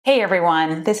Hey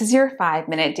everyone, this is your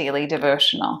 5-minute daily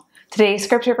devotional. Today's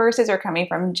scripture verses are coming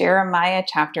from Jeremiah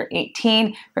chapter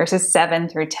 18, verses 7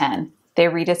 through 10. They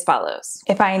read as follows.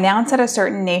 If I announce that a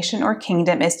certain nation or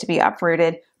kingdom is to be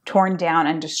uprooted, torn down,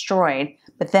 and destroyed,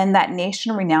 but then that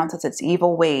nation renounces its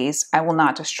evil ways, I will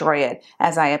not destroy it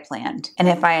as I had planned. And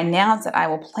if I announce that I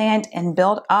will plant and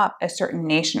build up a certain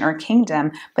nation or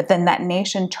kingdom, but then that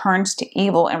nation turns to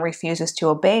evil and refuses to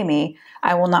obey me,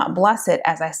 I will not bless it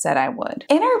as I said I would.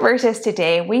 In our verses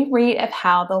today, we read of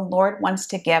how the Lord wants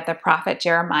to give the prophet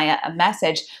Jeremiah a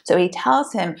message. So he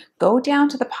tells him, go down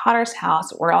to the potter's house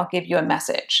where I'll give you a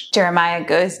message. Jeremiah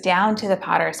goes down to the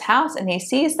potter's house and he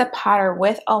sees the potter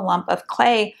with a lump of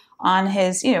clay on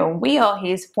his wheel.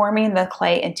 He's forming the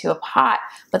clay into a pot,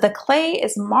 but the clay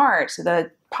is marred. So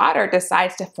the potter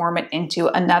decides to form it into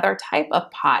another type of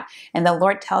pot. And the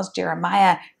Lord tells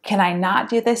Jeremiah, can I not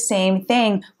do the same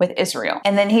thing with Israel?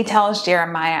 And then he tells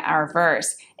Jeremiah our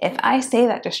verse, if I say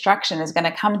that destruction is going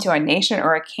to come to a nation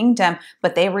or a kingdom,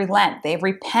 but they relent, they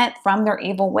repent from their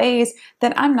evil ways,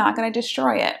 then I'm not going to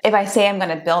destroy it. If I say I'm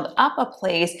going to build up a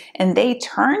place and they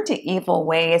turn to evil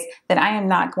ways, then I am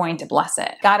not going to bless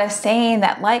it. God is saying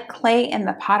that like clay in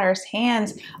the potter's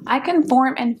hands, I can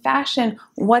form and fashion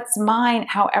what's mine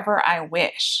however I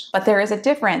wish. But there is a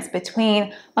difference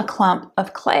between a clump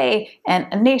of clay and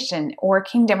a nation or a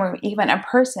kingdom or even a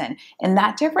person. And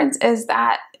that difference is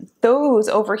that those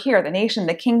over here, the nation,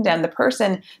 the kingdom, the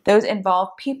person, those involve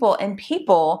people, and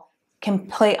people can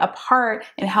play a part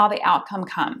in how the outcome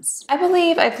comes. I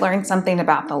believe I've learned something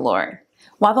about the Lord.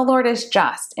 While the Lord is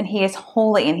just and he is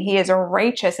holy and he is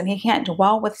righteous and he can't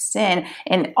dwell with sin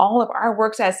and all of our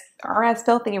works are as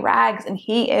filthy rags, and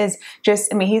he is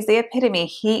just, he's the epitome.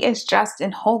 He is just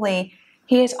and holy.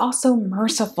 He is also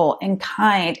merciful and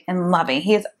kind and loving.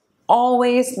 He is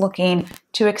always looking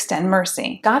to extend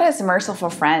mercy. God is merciful,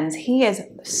 friends. He is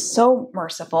so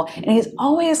merciful, and he's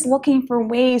always looking for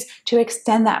ways to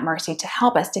extend that mercy, to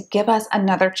help us, to give us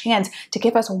another chance, to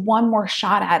give us one more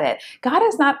shot at it. God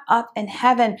is not up in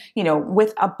heaven,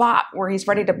 with a bop where he's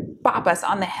ready to bop us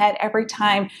on the head every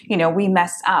time, we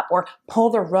mess up, or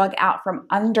pull the rug out from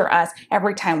under us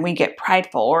every time we get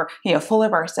prideful or, full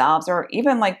of ourselves, or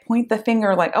even like point the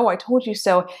finger like, oh, I told you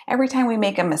so every time we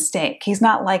make a mistake. He's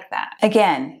not like that.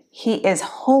 Again, he is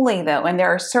holy though, and there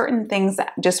are certain things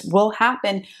that just will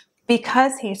happen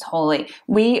because he's holy.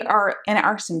 We are in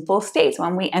our sinful states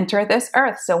when we enter this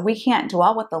earth, so we can't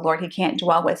dwell with the Lord. He can't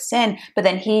dwell with sin, but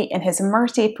then he, in his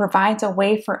mercy, provides a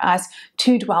way for us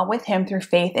to dwell with him through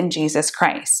faith in Jesus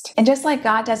Christ. And just like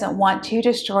God doesn't want to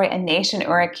destroy a nation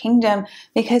or a kingdom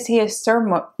because he is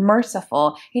so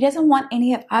merciful, he doesn't want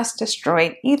any of us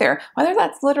destroyed either, whether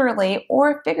that's literally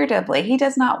or figuratively. He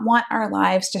does not want our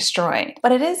lives destroyed.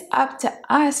 But it is up to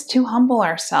us to humble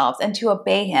ourselves and to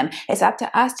obey him. It's up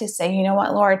to us to say, you know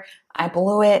what, Lord, I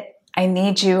blew it. I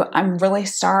need you. I'm really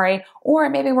sorry. Or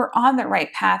maybe we're on the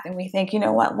right path and we think, you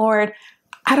know what, Lord,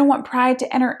 I don't want pride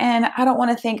to enter in. I don't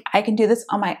want to think I can do this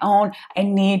on my own. I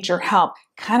need your help.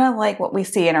 Kind of like what we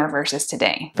see in our verses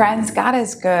today. Friends, God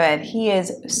is good. He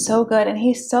is so good and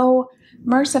he's so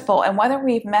merciful. And whether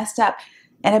we've messed up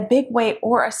in a big way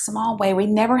or a small way, we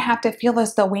never have to feel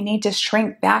as though we need to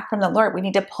shrink back from the Lord. We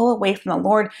need to pull away from the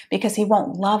Lord because he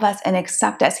won't love us and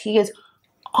accept us. He is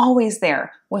always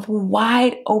there with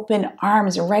wide open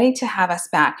arms, ready to have us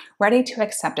back, ready to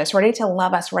accept us, ready to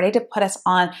love us, ready to put us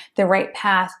on the right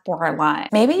path for our lives.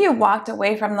 Maybe you walked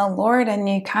away from the Lord and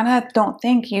you kind of don't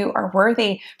think you are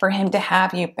worthy for him to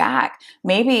have you back.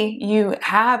 Maybe you've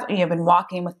been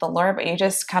walking with the Lord, but you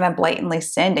just kind of blatantly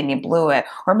sinned and you blew it.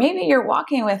 Or maybe you're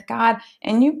walking with God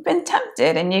and you've been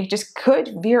tempted and you just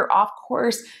could veer off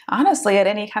course, honestly, at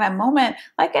any kind of moment,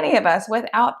 like any of us,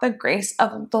 without the grace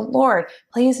of the Lord.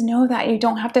 Please know that you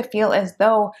don't have to feel as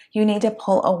though you need to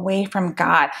pull away from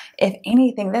God. If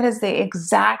anything, that is the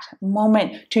exact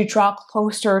moment to draw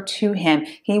closer to him.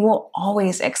 He will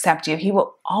always accept you. He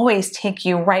will always take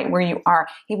you right where you are.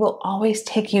 He will always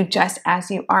take you just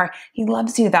as you are. He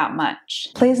loves you that much.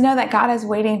 Please know that God is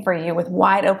waiting for you with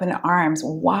wide open arms,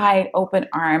 wide open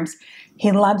arms.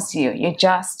 He loves you. You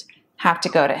just have to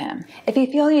go to him. If you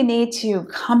feel you need to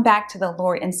come back to the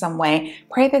Lord in some way,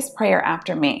 pray this prayer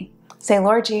after me. Say,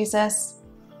 Lord Jesus,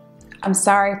 I'm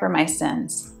sorry for my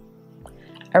sins.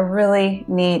 I really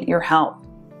need your help.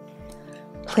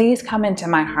 Please come into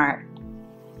my heart.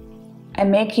 I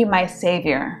make you my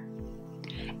Savior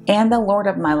and the Lord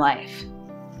of my life.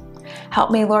 Help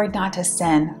me, Lord, not to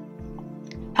sin.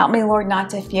 Help me, Lord,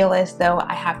 not to feel as though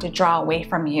I have to draw away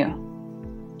from you.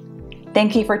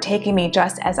 Thank you for taking me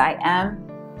just as I am.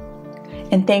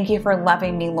 And thank you for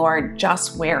loving me, Lord,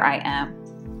 just where I am.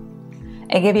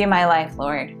 I give you my life,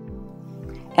 Lord.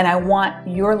 And I want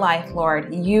your life,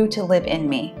 Lord, you to live in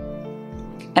me.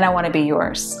 And I want to be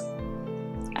yours.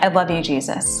 I love you,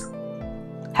 Jesus.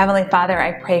 Heavenly Father,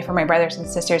 I pray for my brothers and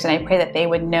sisters, and I pray that they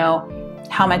would know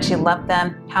how much you love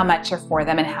them, how much you're for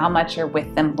them, and how much you're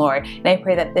with them, Lord. And I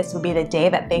pray that this would be the day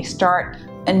that they start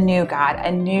a new God,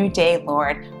 a new day,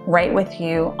 Lord, right with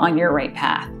you on your right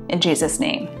path. In Jesus'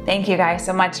 name. Thank you guys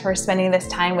so much for spending this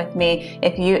time with me.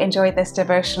 If you enjoyed this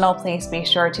devotional, please be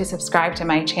sure to subscribe to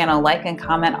my channel, like and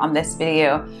comment on this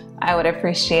video. I would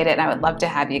appreciate it, and I would love to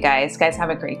have you guys. Guys, have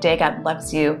a great day. God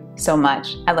loves you so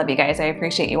much. I love you guys. I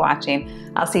appreciate you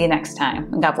watching. I'll see you next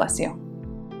time, and God bless you.